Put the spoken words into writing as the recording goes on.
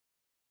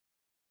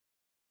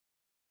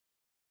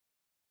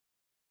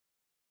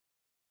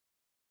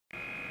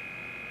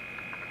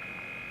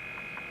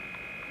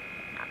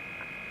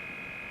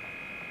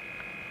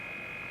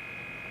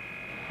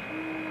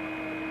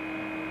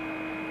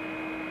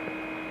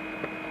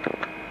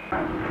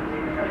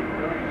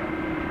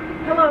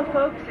Hello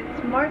folks,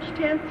 it's March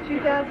 10th,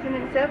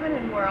 2007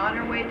 and we're on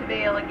our way to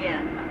Vail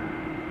again.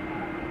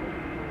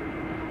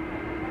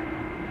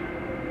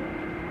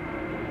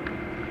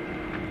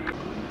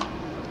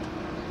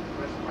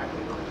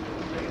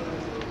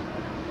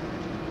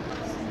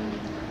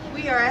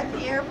 We are at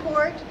the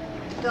airport,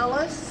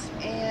 Dulles,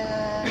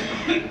 and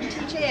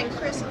TJ and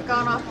Chris have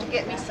gone off to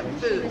get me some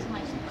food,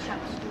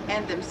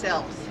 and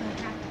themselves.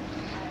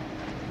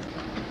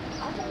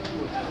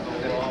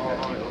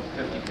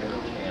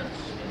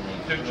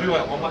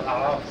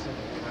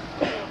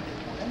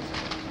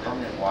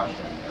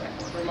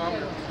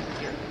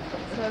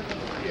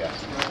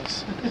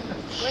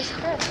 Where's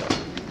Chris?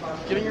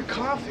 Getting your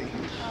coffee.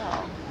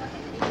 Oh.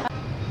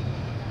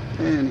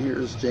 And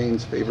here's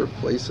Jane's favorite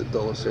place at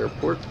Dulles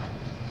Airport.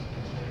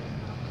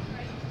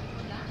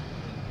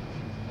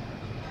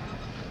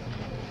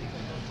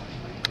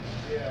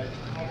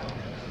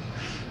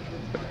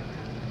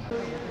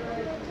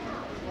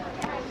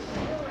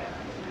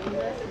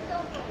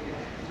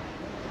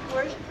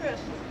 Where's Chris?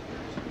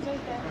 He's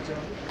right there.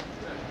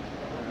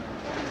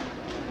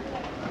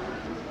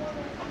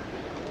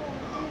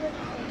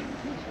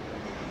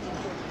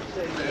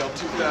 Vail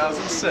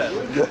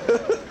 2007.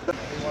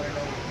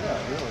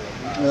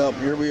 Well,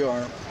 here we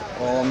are,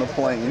 all on the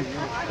plane.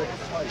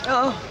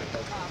 Oh.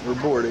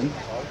 We're boarding.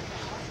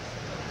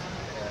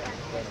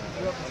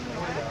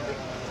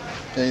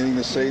 Anything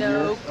to say,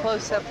 No dear?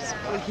 close-ups,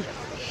 please.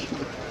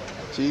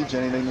 Teach,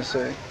 anything to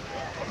say?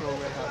 Little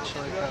red hot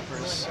chili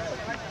peppers.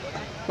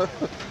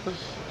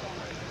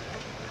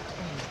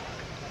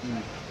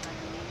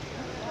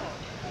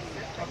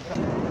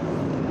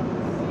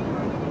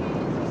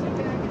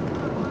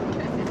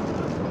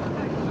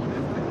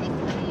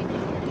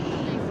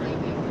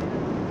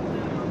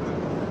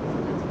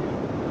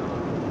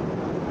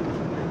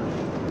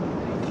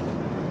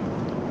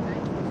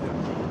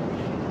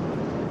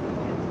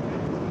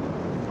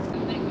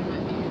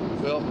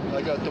 Well,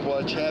 I got to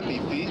watch Happy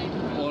Feet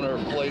on our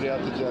flight out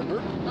to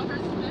Denver.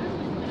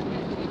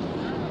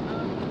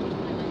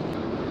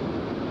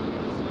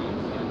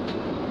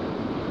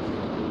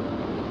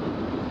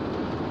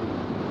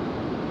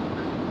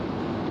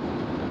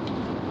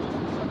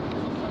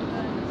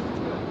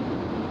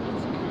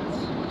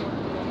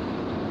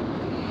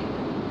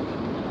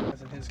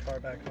 In his car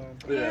back home.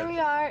 Here we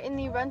are in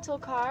the rental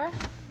car.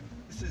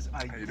 This is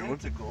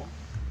identical.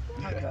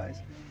 Hi guys.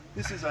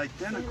 This is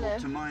identical Hello.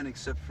 to mine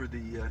except for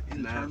the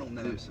internal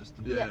nav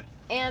system. Yeah.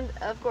 And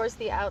of course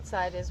the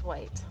outside is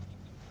white.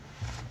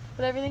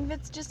 But everything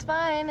fits just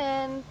fine,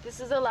 and this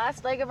is the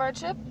last leg of our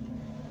trip.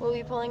 We'll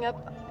be pulling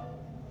up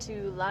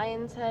to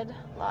Lion's Head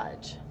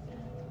Lodge.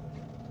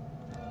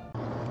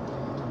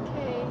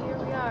 Okay, here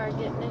we are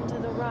getting into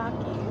the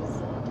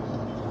Rockies.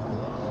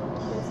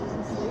 Chris is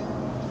asleep.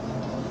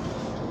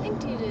 I think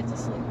TJ's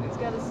asleep. He's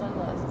got his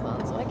sunglasses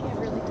on, so I can't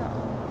really tell.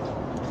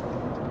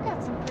 We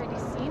got some pretty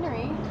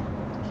scenery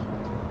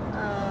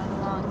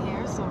along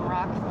here, some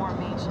rock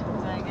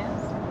formations, I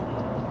guess.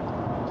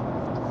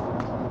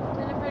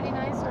 Been a pretty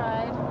nice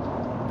ride.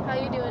 How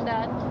you doing,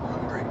 Dad?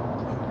 I'm great.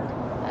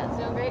 Dad's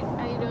doing great.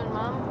 How you doing,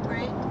 Mom?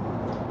 Great.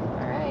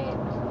 All right.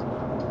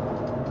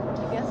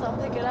 I guess I'll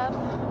pick it up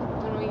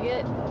when we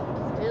get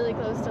really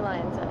close to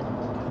Lion's Head.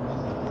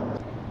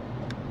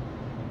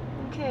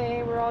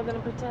 Okay, we're all gonna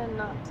pretend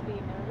not to be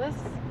nervous.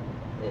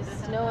 It's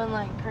snowing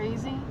like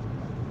crazy.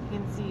 You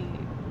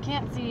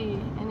can't see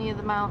any of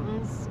the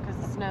mountains because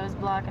the snow is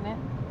blocking it.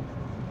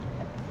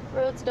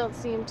 Roads don't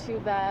seem too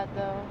bad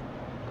though.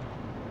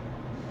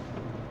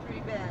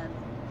 Pretty bad.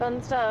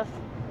 Fun stuff.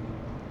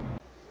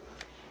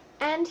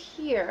 And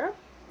here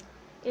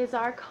is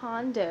our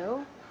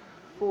condo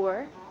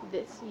for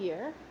this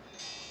year.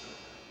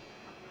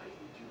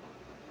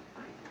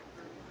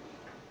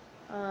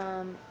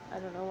 I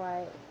don't know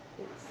why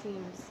it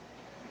seems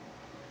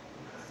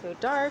so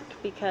dark,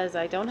 because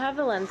I don't have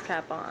the lens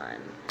cap on.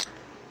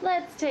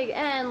 Let's take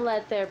and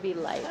let there be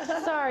light.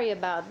 Sorry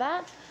about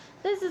that.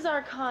 This is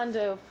our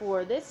condo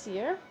for this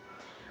year.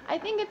 I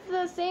think it's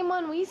the same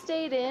one we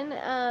stayed in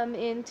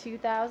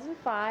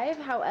 2005.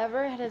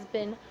 However, it has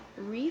been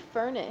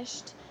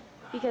refurnished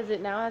because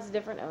it now has a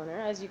different owner.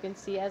 As you can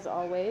see, as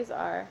always,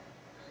 our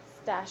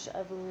stash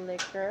of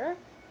liquor.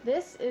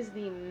 This is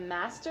the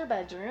master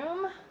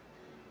bedroom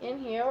in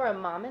here where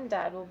Mom and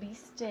Dad will be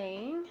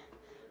staying.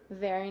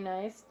 Very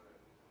nice.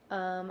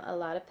 A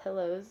lot of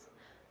pillows.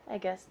 I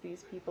guess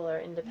these people are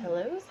into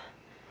pillows.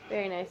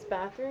 Very nice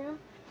bathroom.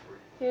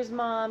 Here's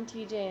Mom,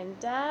 TJ, and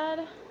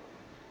Dad.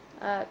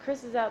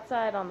 Chris is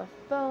outside on the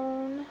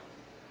phone.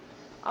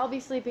 I'll be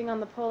sleeping on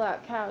the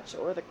pull-out couch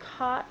or the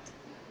cot.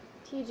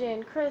 TJ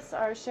and Chris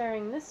are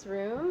sharing this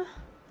room.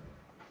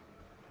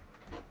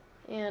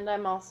 And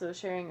I'm also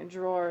sharing a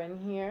drawer in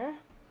here.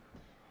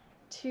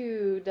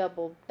 2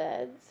 double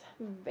beds.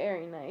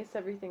 Very nice.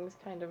 Everything's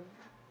kind of,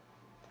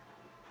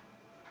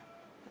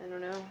 I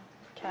don't know,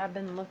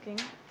 cabin looking.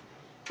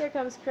 Here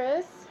comes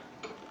Chris.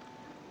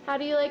 How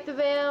do you like the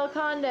Vail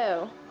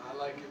condo? I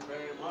like it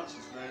very much.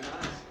 It's very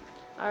nice.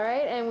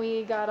 Alright, and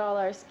we got all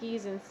our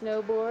skis and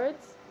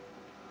snowboards.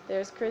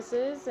 There's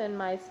Chris's and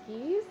my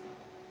skis.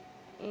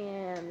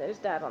 And there's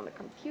Dad on the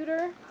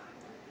computer.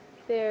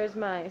 There's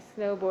my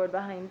snowboard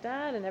behind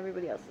Dad and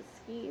everybody else's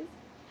skis.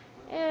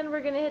 And we're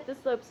going to hit the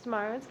slopes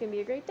tomorrow. It's going to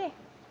be a great day.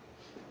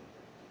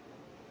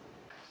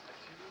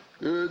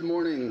 Good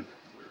morning.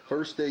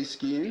 First day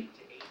skiing.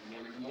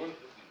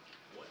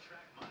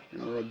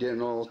 We're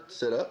getting all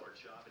set up.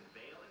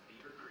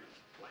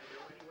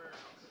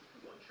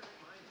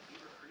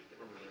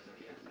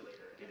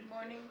 Good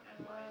morning.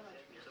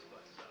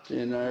 Jane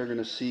and I are going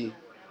to see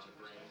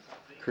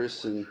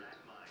Chris and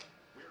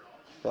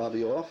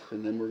Bobby off,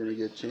 and then we're going to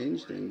get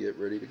changed and get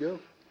ready to go.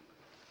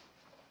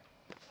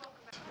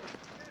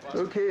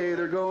 Okay,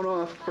 they're going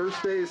off.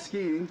 First day of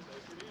skiing.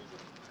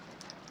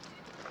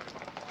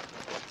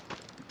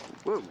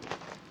 Whoa.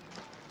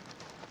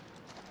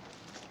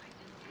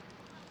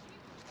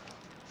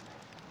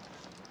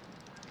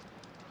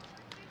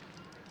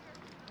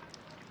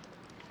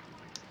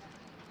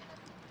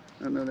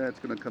 I know that's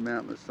going to come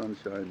out in the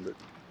sunshine, but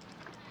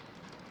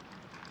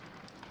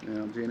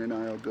now Jane and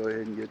I will go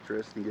ahead and get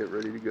dressed and get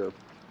ready to go.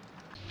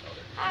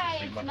 Hi,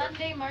 it's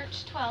Monday,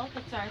 March 12th.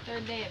 It's our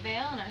third day at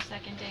Vail and our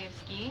second day of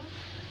skiing.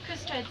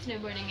 Chris tried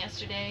snowboarding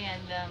yesterday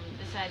and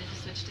decided to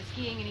switch to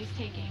skiing, and he's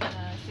taking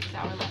a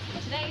 6-hour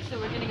lesson today, so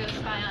we're going to go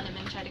spy on him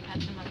and try to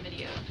catch him on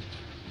video.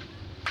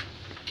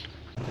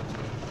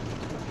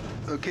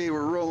 Okay,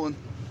 we're rolling.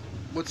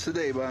 What's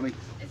today, Bobby?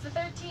 It's the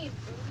 13th.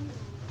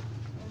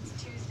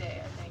 It's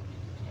Tuesday, I think.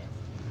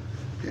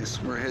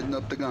 Yes, we're heading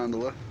up the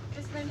gondola.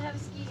 Chris learned how to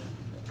ski.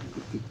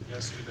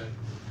 Yesterday.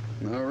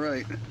 All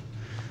right.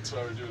 That's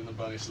why we're doing the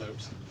bunny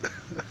slopes.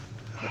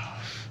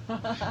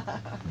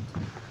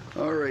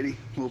 Alrighty,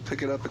 we'll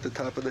pick it up at the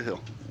top of the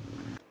hill.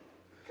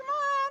 Come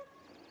on.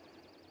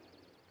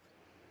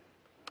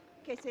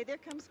 Okay, say there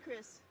comes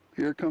Chris.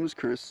 Here comes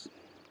Chris.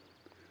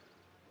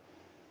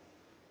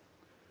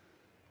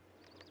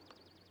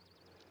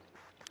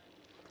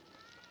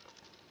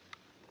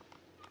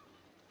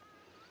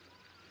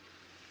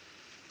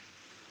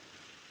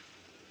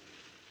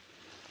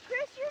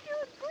 Chris, you're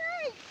doing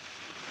great.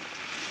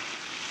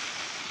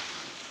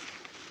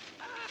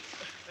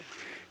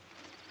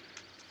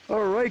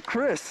 All right,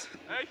 Chris.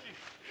 Thank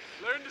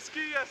you. Learned to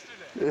ski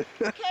yesterday.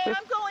 Okay,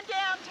 I'm going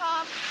down,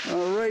 Tom.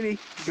 Alrighty,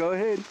 go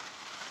ahead.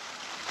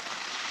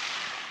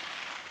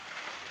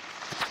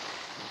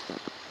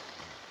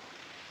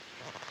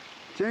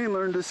 Jane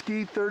learned to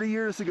ski 30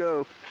 years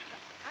ago.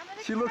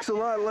 She looks a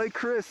lot like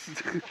Chris. I'll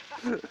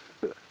take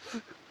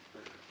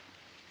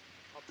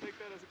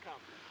that as a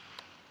compliment.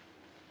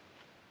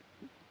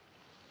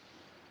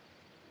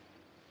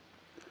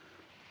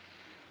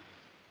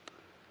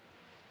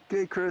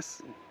 Okay,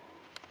 Chris.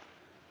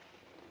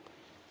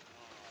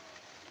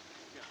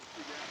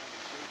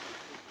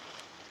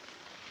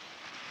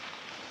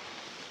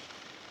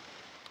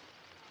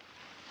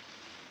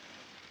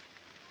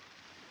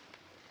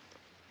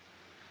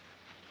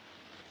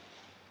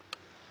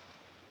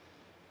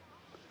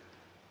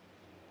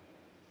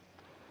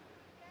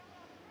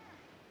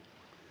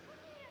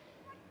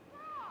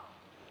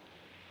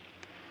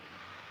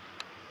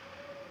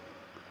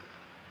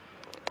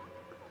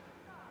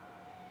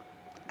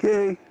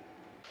 Okay.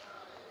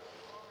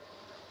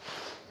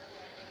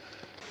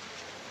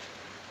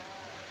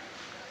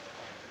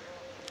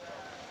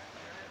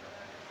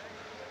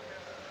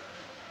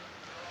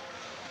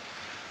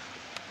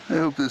 I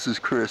hope this is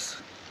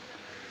Chris.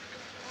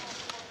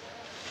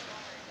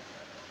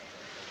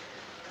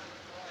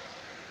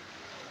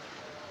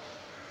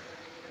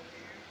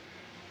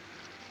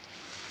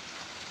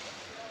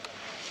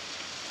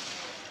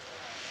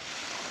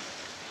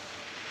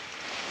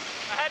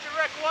 I had to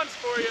wreck once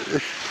for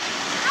you.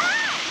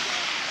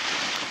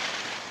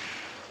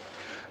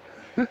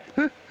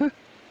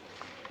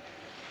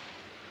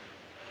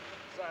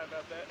 Sorry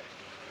about that.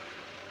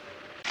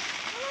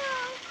 Hello.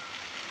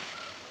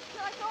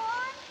 Can I go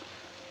on?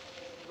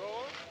 Go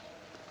on.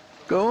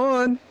 Go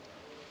on.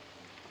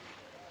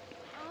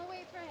 I'll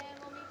wait for him.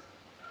 We'll meet.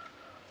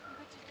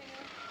 Put your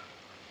finger.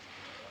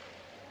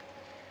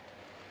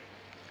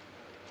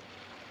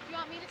 Do you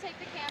want me to take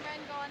the camera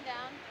and go on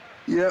down?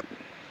 Yep.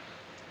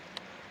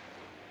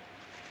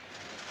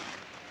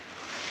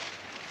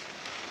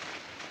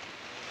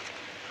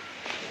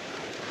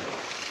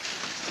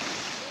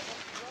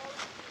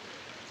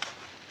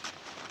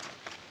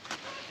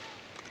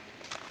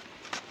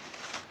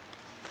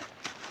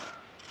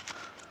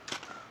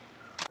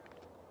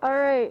 All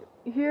right,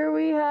 here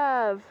we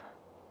have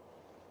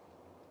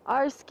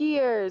our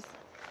skiers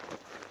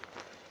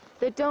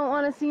that don't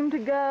want to seem to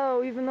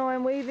go, even though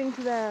I'm waving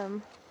to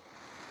them.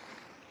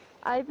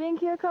 I think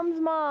here comes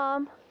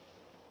Mom.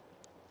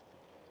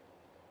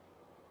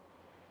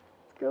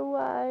 Let's go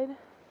wide.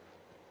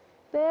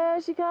 There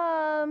she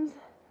comes.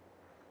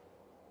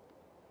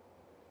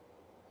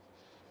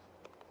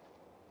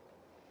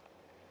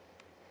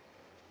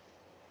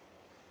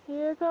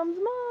 Here comes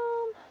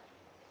Mom.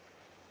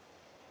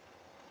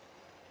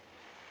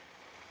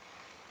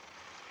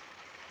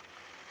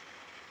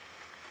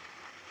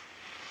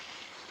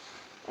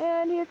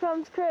 And here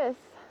comes Chris.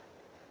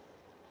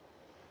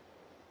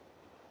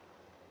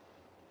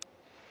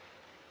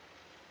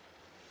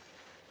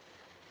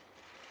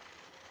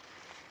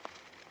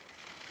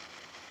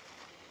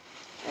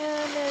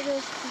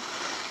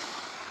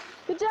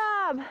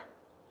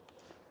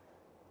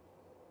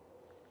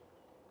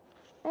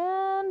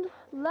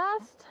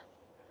 last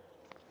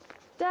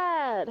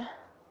dad.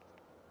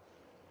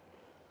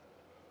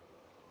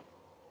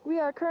 We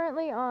are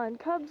currently on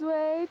Cubs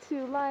Way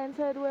to Lion's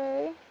Head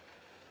Way.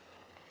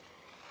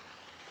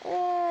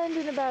 And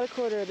in about a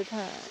quarter of the time.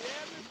 Yeah,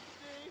 Mr.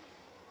 D.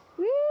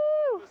 Woo!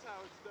 That's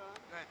how it's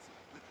done. That's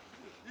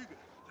you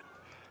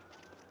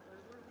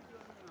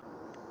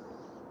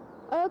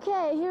good.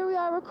 Okay, here we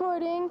are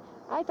recording.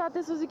 I thought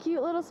this was a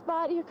cute little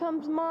spot. Here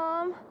comes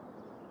Mom.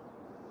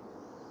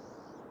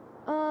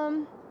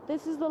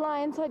 This is the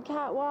Lion's Head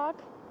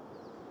catwalk.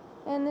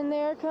 And then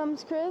there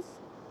comes Chris.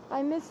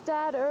 I missed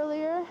Dad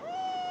earlier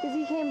because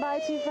he came by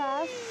too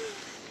fast.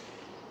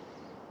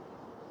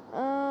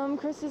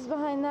 Chris is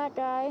behind that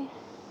guy.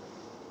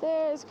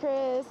 There's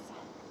Chris.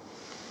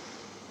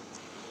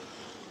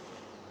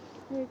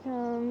 Here he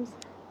comes.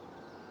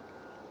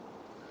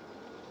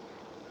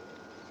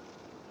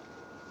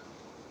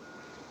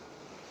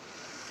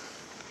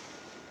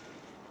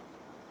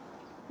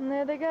 And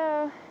there they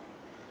go.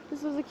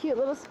 This was a cute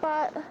little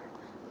spot.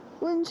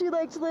 Wouldn't you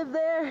like to live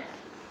there?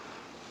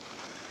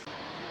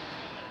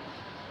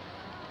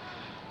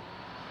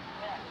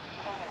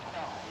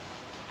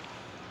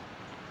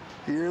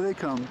 Here they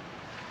come.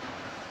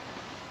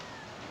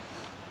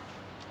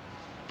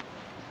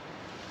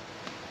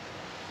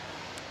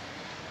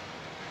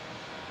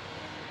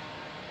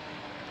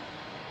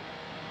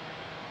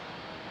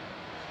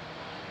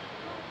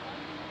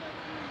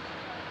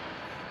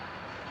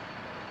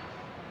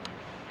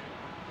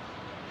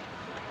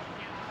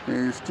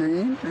 There's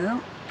Jane, yeah.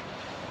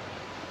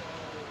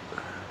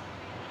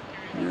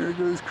 There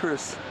goes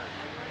Chris.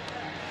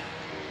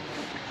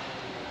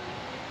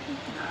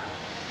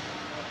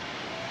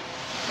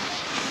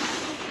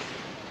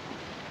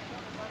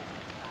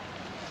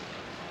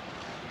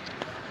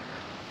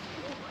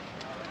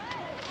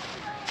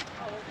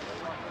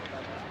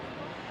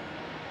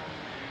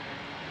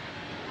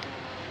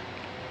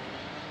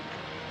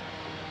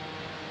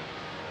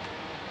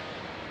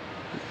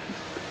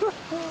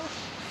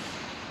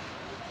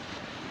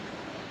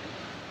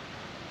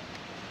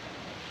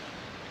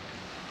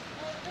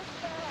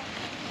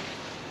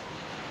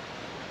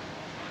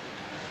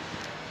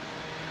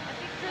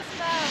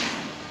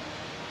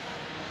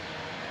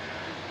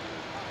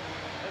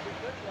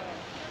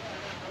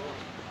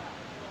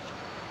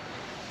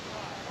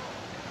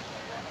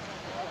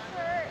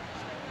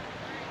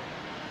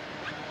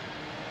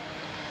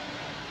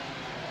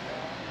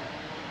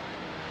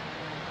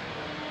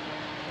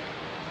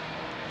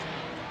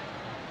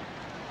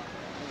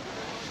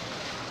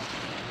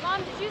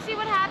 Mom, did you see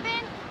what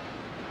happened?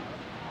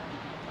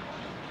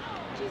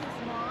 Jesus,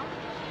 Mom.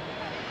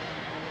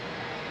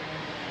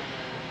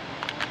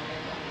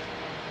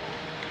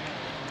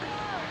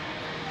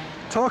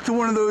 Talk to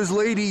one of those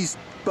ladies,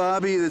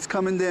 Bobby, that's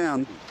coming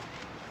down.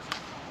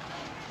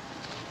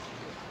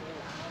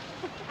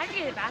 I can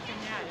get a bathroom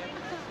now.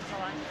 That's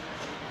all I need.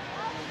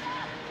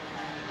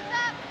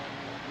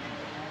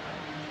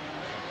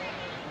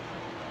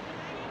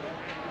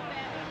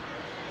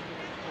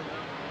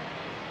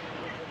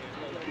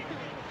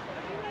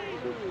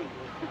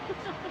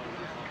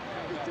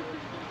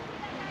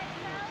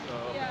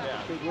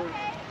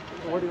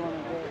 Where do you want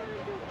to go?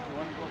 You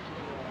want to go to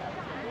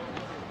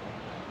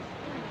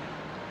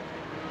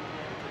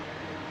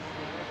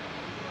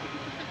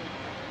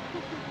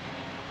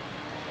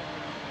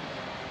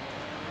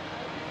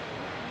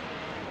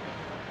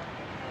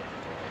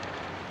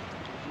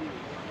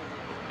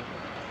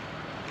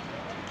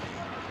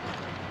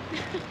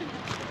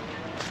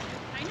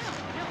I know.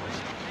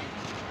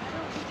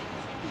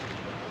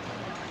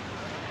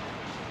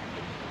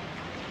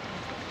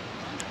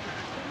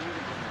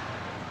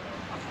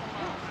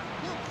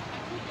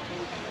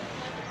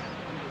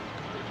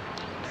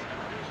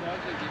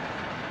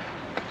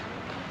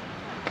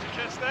 Did you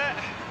catch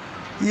that?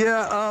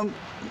 Yeah,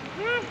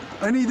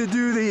 I need to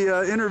do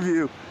the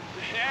interview.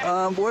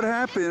 Yeah. What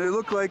happened? It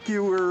looked like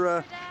you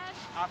were,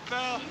 I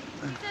fell,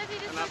 He says he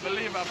just and I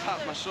believe I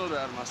popped my shoulder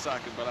out of my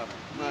socket, but I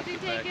knocked Did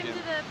it you back take him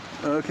in.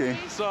 to the... okay.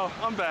 So,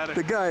 I'm better.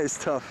 The guy is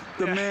tough.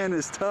 The Yeah. man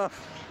is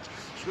tough.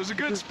 It was a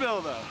good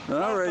spill, though. All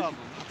Not a right.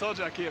 problem. I told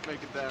you I can't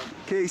make it down.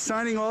 Okay,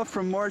 signing off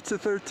from March the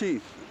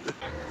 13th.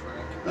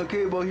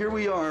 Okay, well here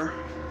we are.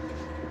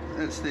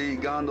 That's the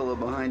gondola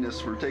behind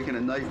us. We're taking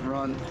a night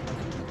run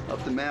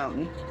up the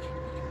mountain,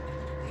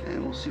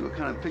 and we'll see what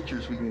kind of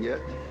pictures we can get.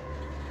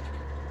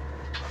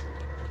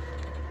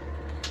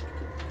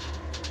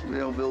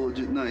 Vail Village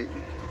at night.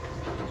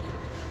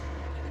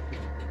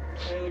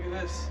 Hey, look at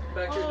this.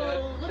 Back here,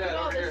 Oh, look at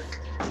all over this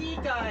ski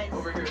guys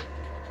here.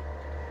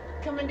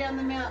 coming down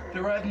the mountain.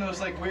 They're riding those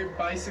like weird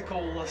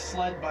bicycle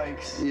sled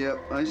bikes.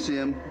 Yep, I see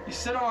them. You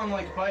sit on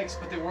like bikes,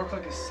 but they work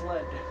like a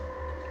sled.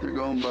 They're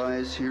going by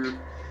us here.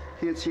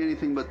 Can't see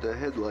anything but the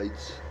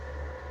headlights.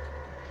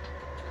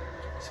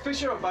 It's a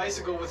picture of a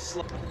bicycle with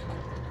sled.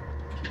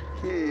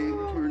 Okay,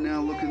 we're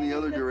now looking the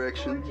other That's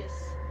direction.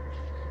 gorgeous.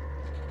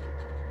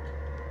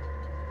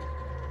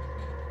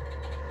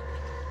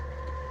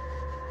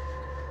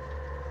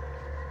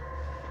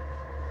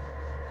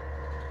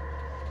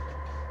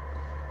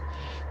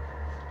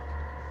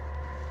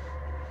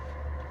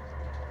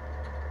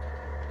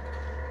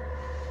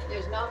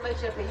 not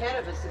much up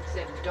ahead of us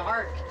except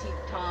dark,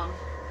 Tom.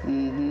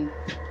 Mm-hmm.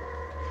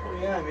 Oh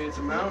yeah, I mean it's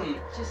a mountain.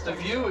 Just The a-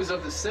 view is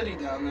of the city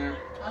down there.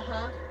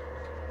 Uh-huh.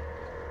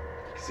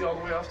 You can see all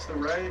the way off to the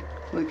right.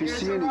 Well, if you Here's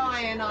see any,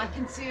 Orion. I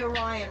can see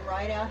Orion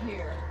right out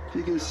here. if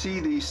you can see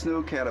these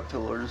snow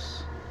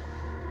caterpillars,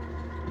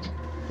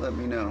 let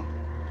me know.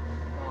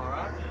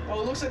 Alright.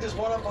 Well, it looks like there's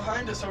one up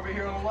behind us over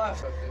here on the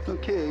left.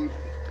 Okay,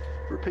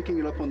 we're picking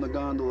it up on the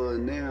gondola,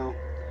 and now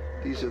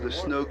these are the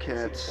snow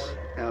cats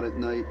out at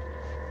night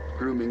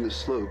grooming the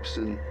slopes.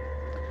 And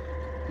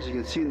as you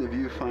can see in the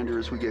viewfinder,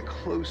 as we get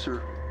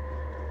closer,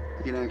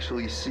 you can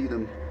actually see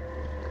them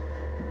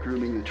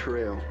grooming the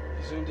trail.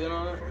 You zoomed in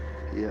on it?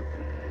 Yep.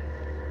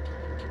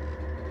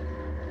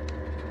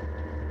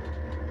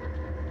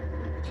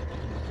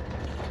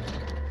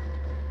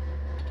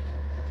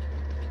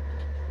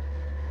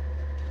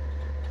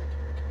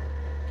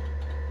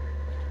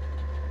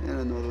 And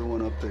another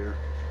one up there.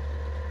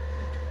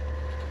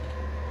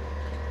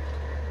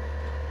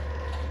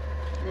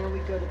 Now we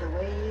go to the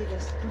way the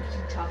spooky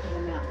top of the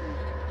mountain.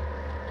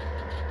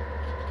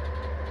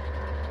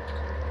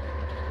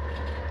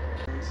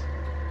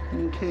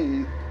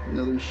 Okay,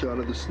 another shot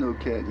of the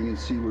snowcat. You can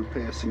see we're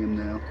passing him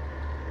now.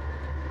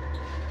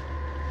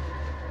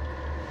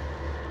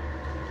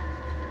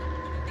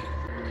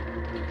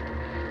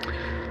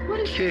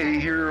 Okay,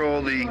 here are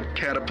all the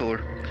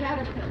caterpillars.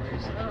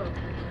 Oh.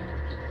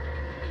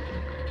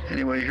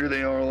 Anyway, here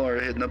they all are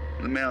heading up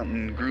the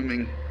mountain,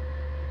 grooming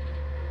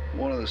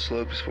one of the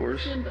slopes for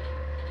us.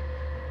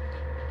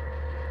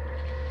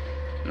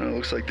 It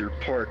looks like they're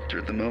parked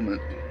at the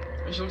moment.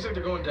 It looks like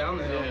they're going down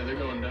the hill. Yeah, they're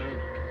going down.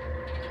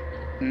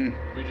 Hmm.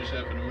 We just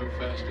happen to move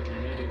faster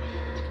than they do.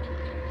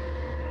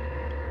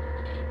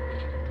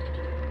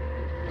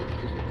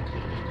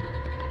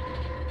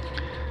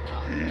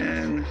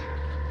 And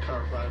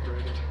Car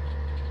vibrated.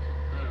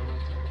 I don't know.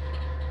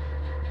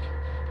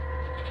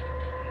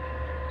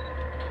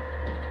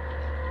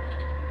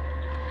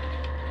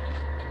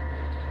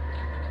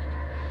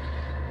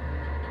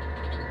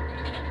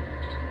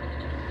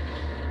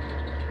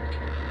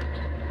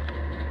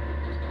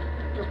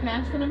 We're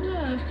passing them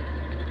up.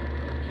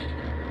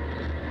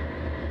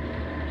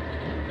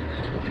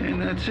 And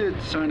that's it,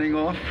 signing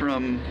off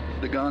from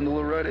the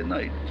gondola ride at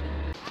night.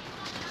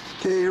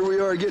 Okay, here we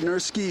are getting our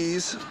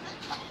skis.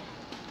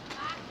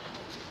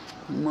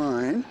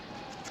 Mine,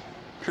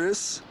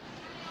 Chris,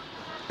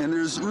 and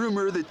there's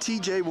rumor that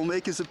TJ will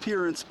make his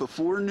appearance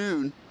before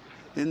noon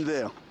in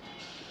Vail.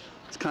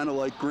 It's kind of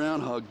like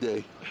Groundhog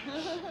Day.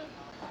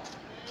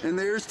 And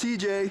there's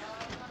TJ.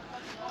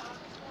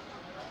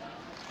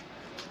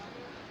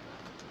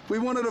 We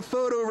wanted a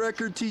photo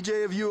record,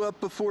 TJ, of you up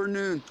before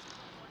noon.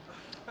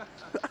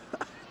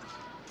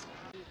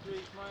 Three,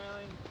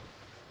 smiling,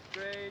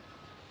 straight,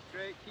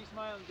 straight, keep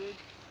smiling, dude.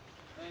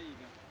 There you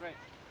go, right.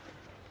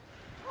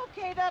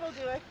 Okay, that'll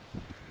do it.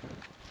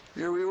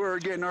 Here we were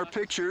getting our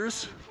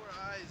pictures.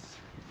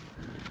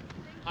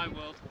 Hi,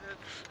 Will.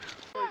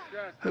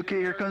 Okay,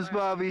 here comes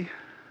Bobby.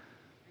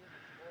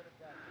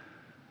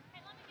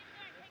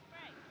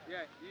 Yeah,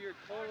 you're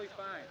totally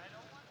fine.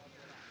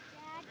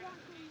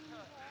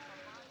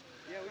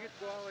 Yeah, we get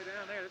to go all the way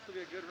down there. This will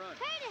be a good run.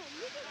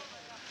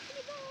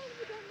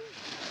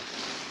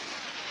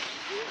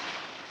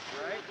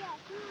 Right?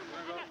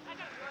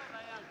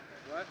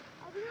 What?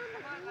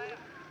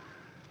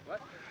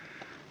 What?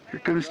 Here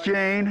comes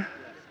Jane. Well,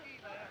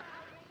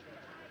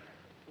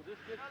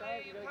 just get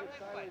sideways. You gotta get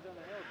sideways on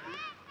the hill, see?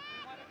 We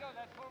want to go.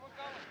 That's where we're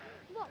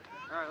going.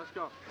 All right, let's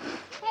go.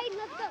 Hey,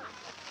 let's go.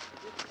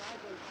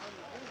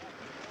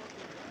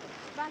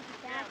 Back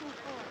and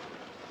forth.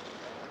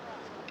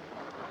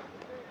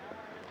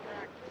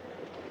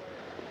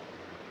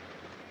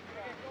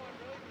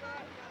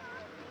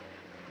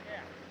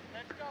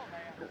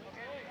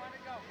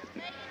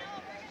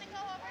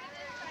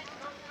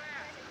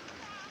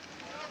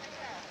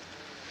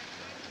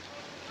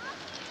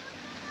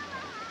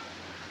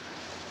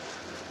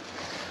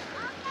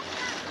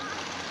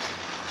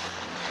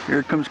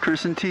 Here comes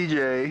Chris and TJ. Okay,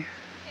 there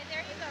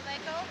you go.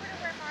 Like, go over to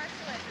where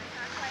Marshall is. It's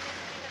not quite as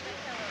big of a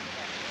hill over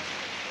there.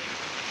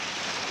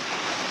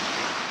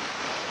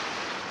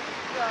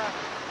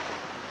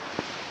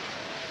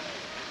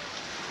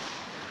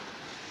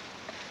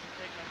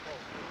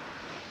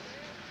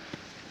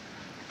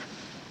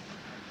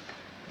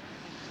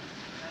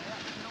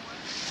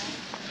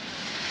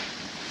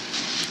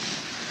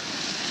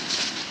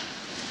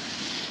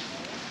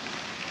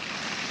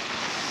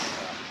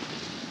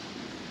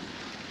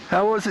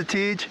 How was it,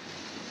 Tej?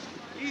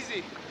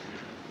 Easy.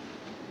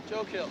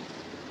 Joe kill.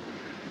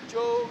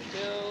 Joe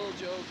kill,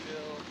 Joe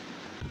kill.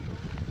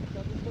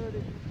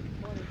 7:30,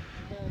 20,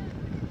 10.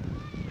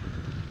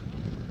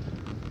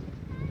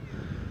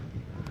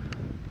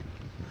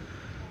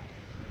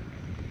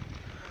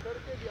 Go to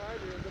Big Yard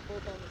here and go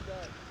both on the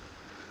side.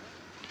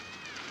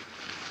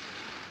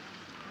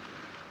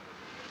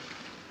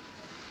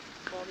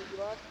 Come on, you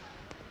last.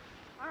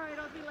 All right,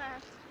 I'll be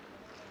last.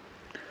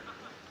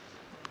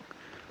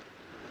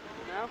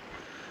 Now?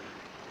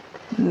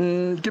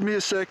 Give me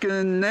a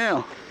second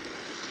now.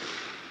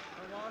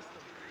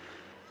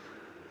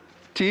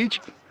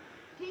 Teach.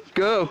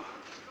 Go. So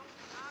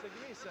give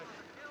me a second.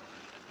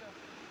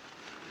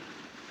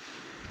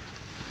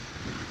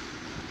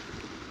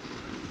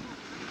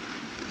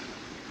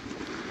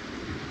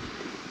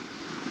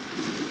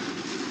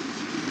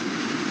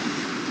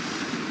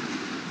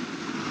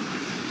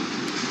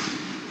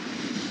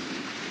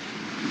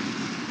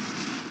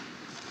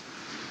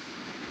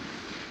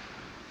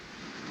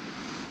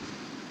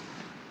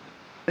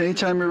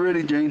 Anytime you're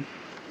ready, Jane.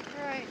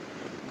 All right.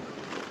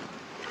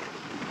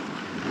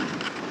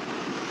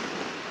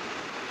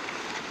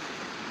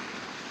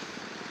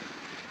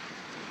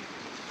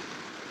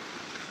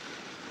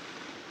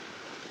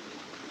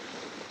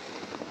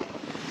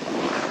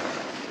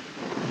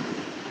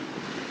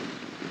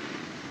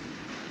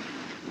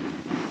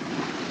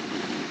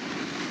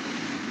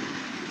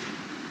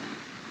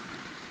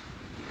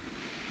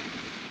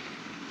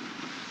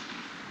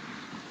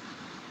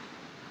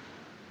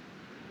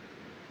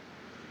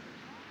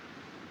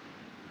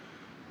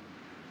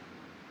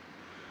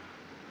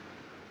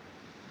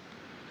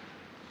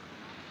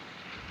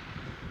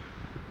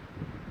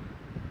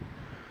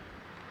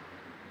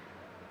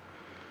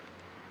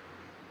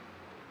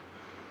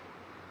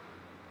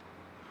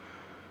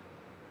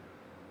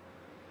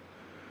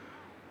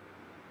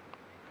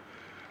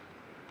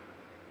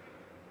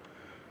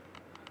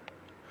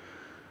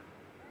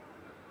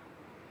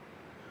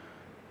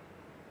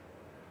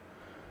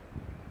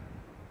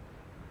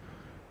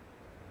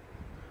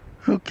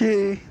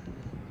 Okay.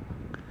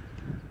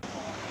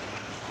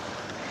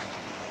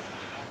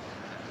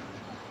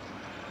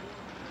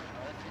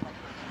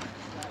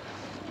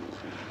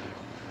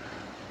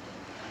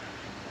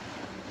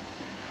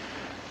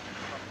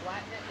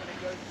 Flatten it when it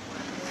goes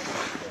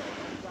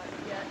Not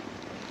yet.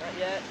 Not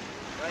yet.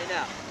 Right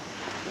now.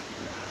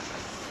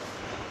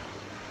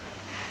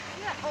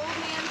 See that old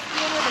man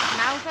skiing with his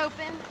mouth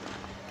open?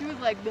 He was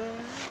like, duh.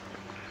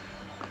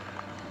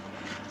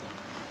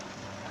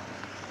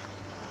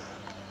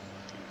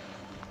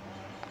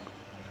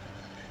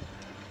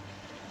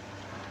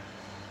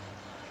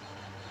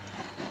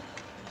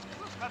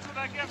 That's what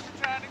I get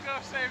for trying to go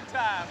same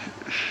time.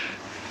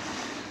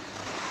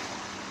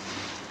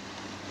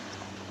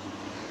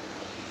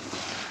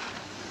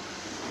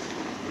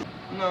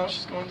 No,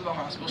 she's going to the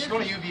hospital. She's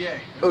going to UVA.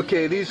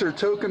 Okay, these are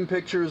token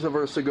pictures of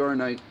our cigar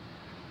night.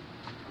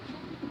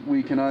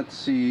 We cannot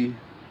see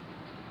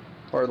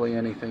hardly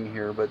anything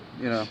here, but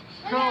you know,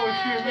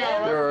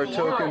 there are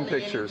token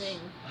pictures.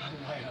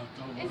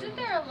 Isn't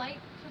there a light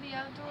for the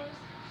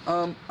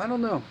outdoors? I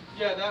don't know.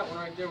 Yeah, that one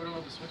right there. We don't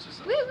have the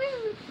switches.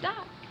 Woo,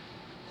 stop.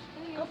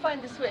 Go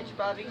find the switch,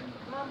 Bobby.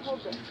 Mom,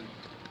 hold it.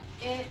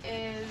 It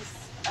is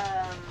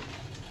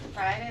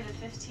Friday the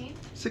 15th,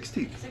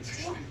 16.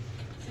 16th,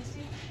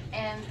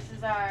 and this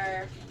is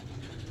our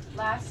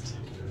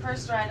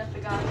first ride up the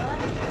gondola.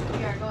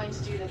 We are going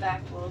to do the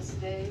back bowls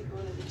today, go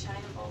to the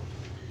China Bowl,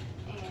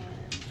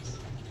 and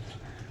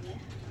yeah.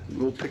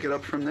 We'll pick it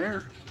up from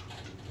there.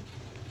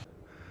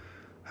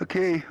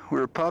 Okay,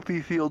 we're at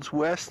Poppy Fields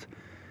West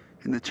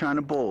in the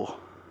China Bowl.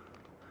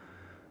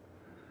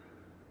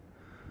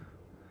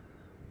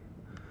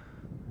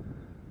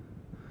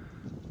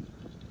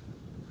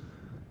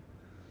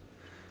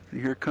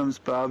 And here comes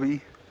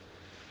Bobby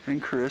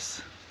and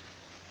Chris.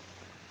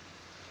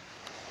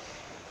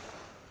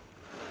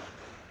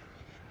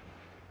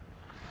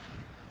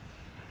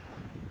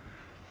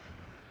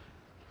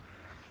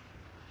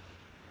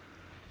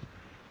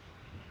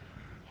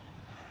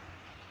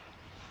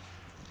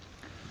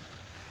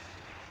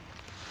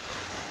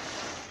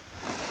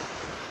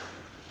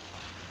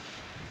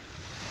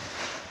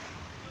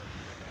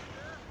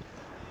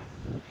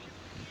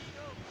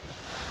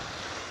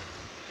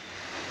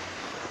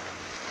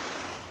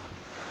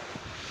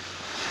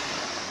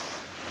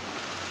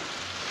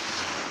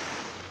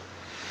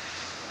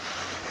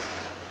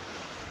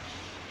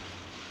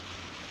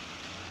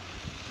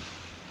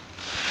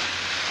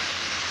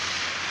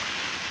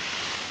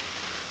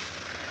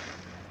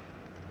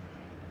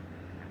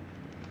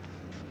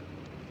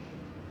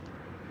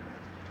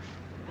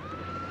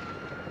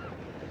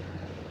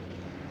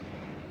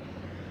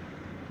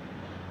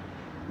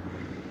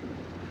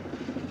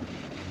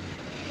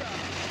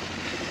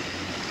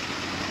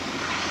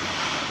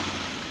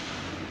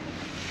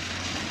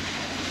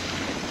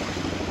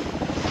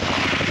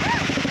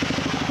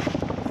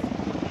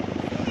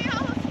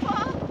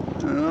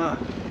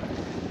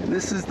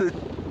 This is the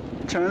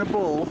China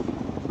Bowl.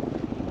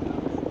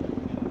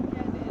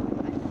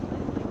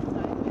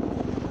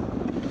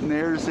 And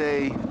there's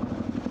a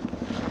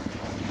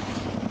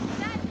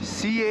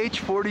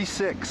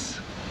CH-46.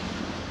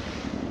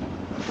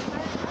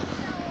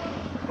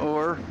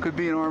 Or could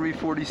be an Army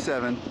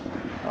 47.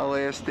 I'll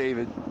ask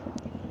David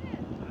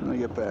when I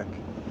get back.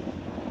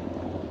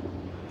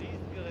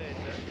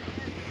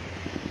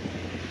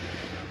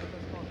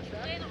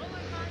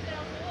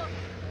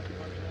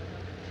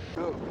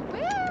 Go.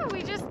 Woo!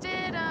 We just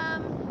did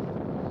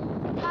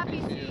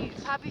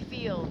Poppy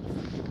Fields,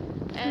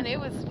 and it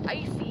was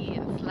icy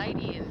and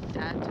slidey, and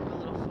Dad took a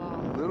little fall.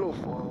 Little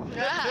fall.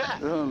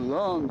 A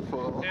long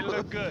fall. It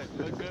looked good.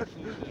 Looked good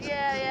from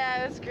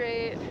Yeah, it was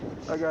great.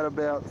 I got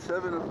about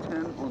 7 of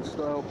 10 on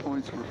style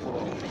points for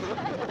fall.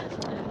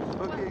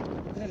 Okay,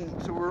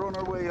 so we're on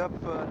our way up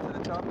to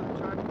the top of the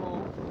China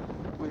Bowl.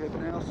 We have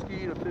now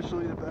skied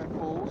officially the back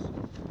bowls.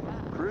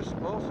 Chris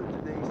also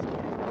today skied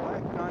a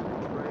Black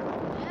Diamond Trail.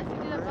 Yes, we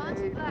did a bunch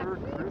of black. For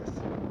Chris.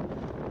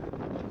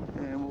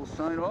 And we'll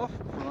sign off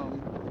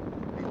from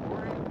the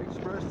Orient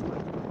Express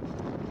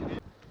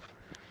Lift.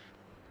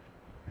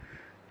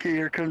 Okay,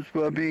 here comes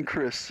Bobby and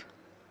Chris.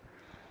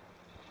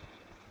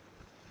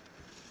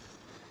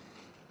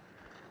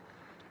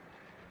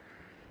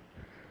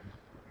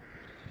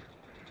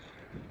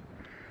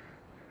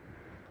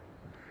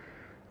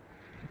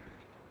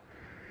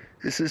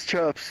 This is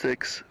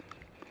Chopsticks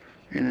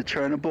in a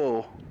China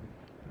Bowl.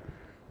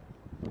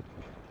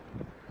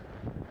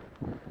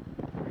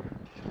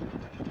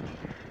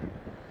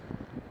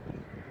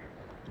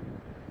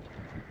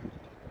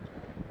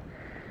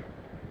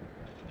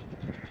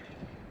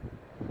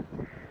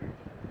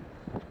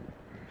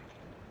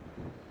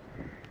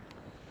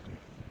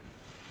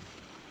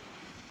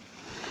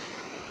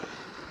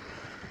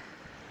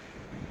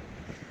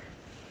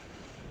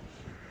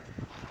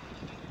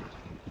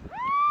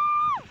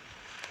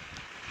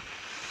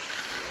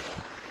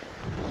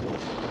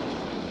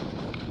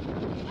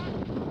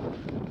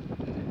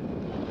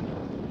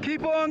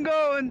 Keep on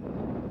going.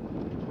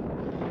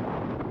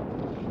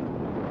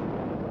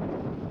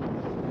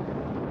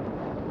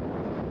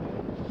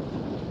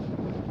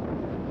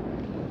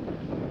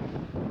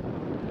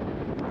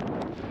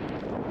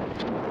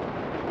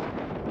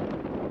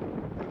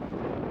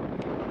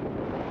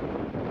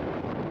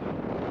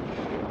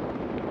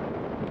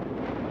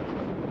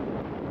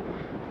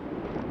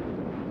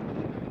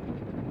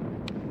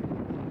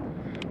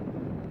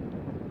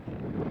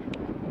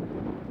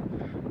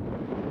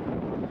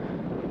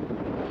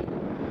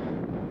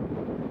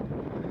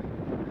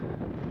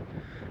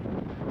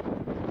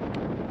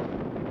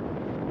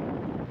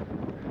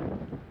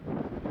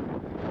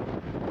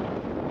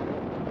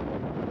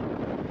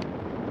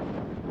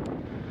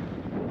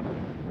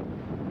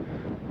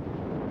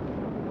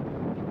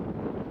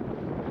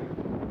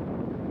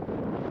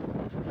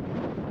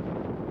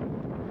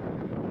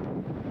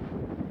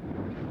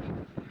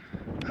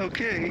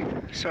 Okay,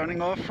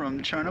 signing off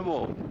from China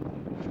Bowl.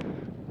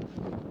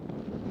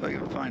 If I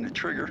can find a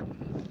trigger.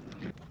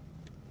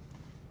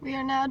 We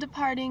are now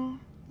departing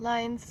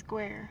Lions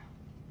Square.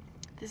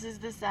 This is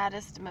the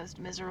saddest, most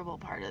miserable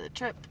part of the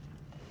trip.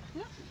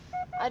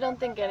 I don't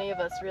think any of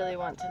us really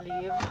want to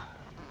leave.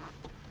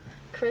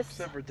 Chris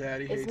Except for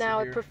Daddy is hates now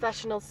it a here.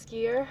 professional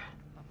skier.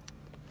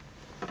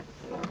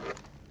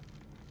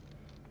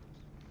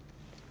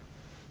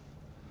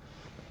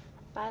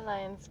 Bye,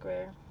 Lions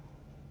Square.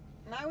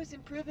 And I was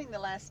improving the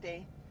last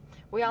day.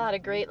 We all had a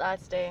great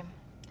last day.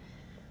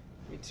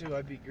 Me too,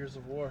 I beat Gears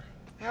of War.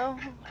 Well,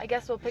 I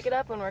guess we'll pick it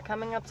up when we're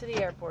coming up to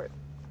the airport.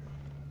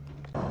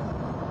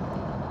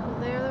 Well,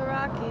 there are the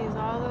Rockies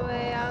all the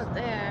way out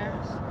there.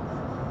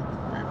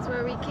 That's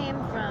where we came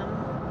from.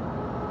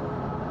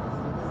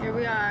 Here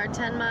we are,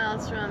 10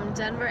 miles from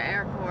Denver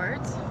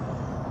Airport.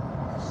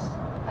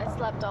 I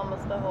slept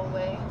almost the whole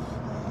way.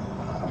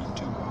 Me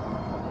too.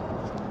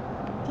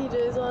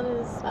 TJ's on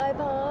his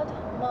iPod.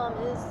 Mom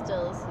is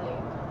still asleep.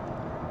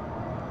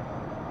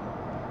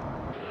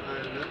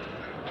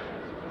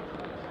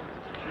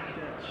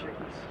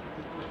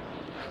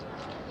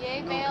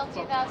 Yay, Vail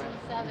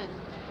 2007.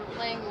 We're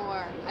playing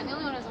war. I'm the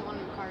only one who hasn't won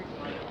a card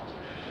game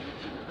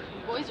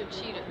yet. Boys are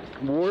cheating.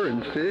 War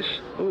and fish.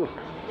 Oh,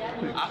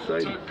 I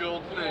exciting. took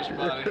goldfish,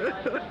 buddy.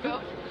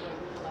 Go.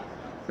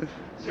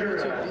 You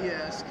took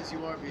BS because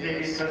you are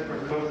BS.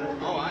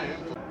 Oh, I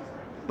am.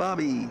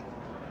 Bobby,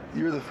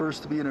 you're the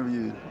first to be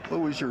interviewed. What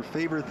was your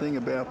favorite thing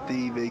about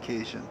the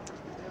vacation?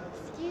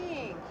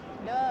 Skiing.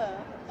 Duh.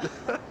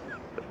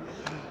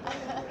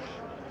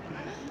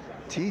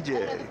 TJ.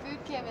 The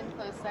food came in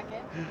close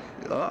second.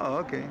 Oh,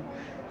 okay.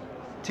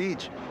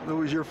 Teach, what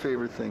was your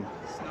favorite thing?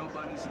 Snow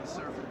bunnies and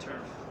surf and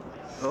turf.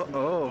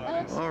 Oh,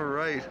 all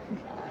right.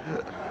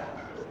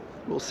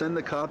 We'll send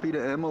the copy to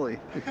Emily.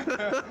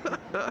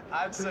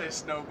 I'd say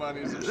snow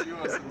bunnies if she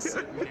wasn't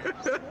sitting here.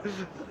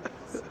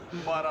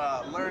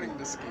 But learning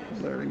to ski.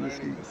 Learning to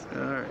ski.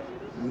 All right.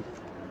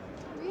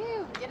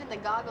 Whew, getting the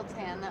goggle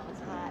tan, that was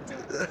hot.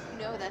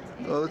 You know that's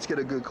it. Oh, let's get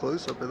a good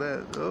close-up of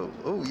that.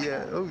 Oh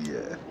yeah, oh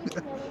yeah.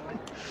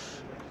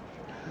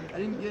 I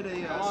didn't get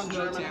a on,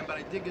 snow German. tan, but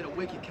I did get a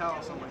wicked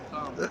callus on my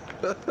thumb.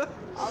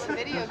 All the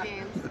video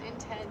games,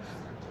 intense.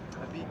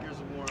 I beat Gears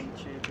of War, I'm the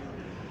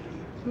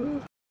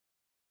champion.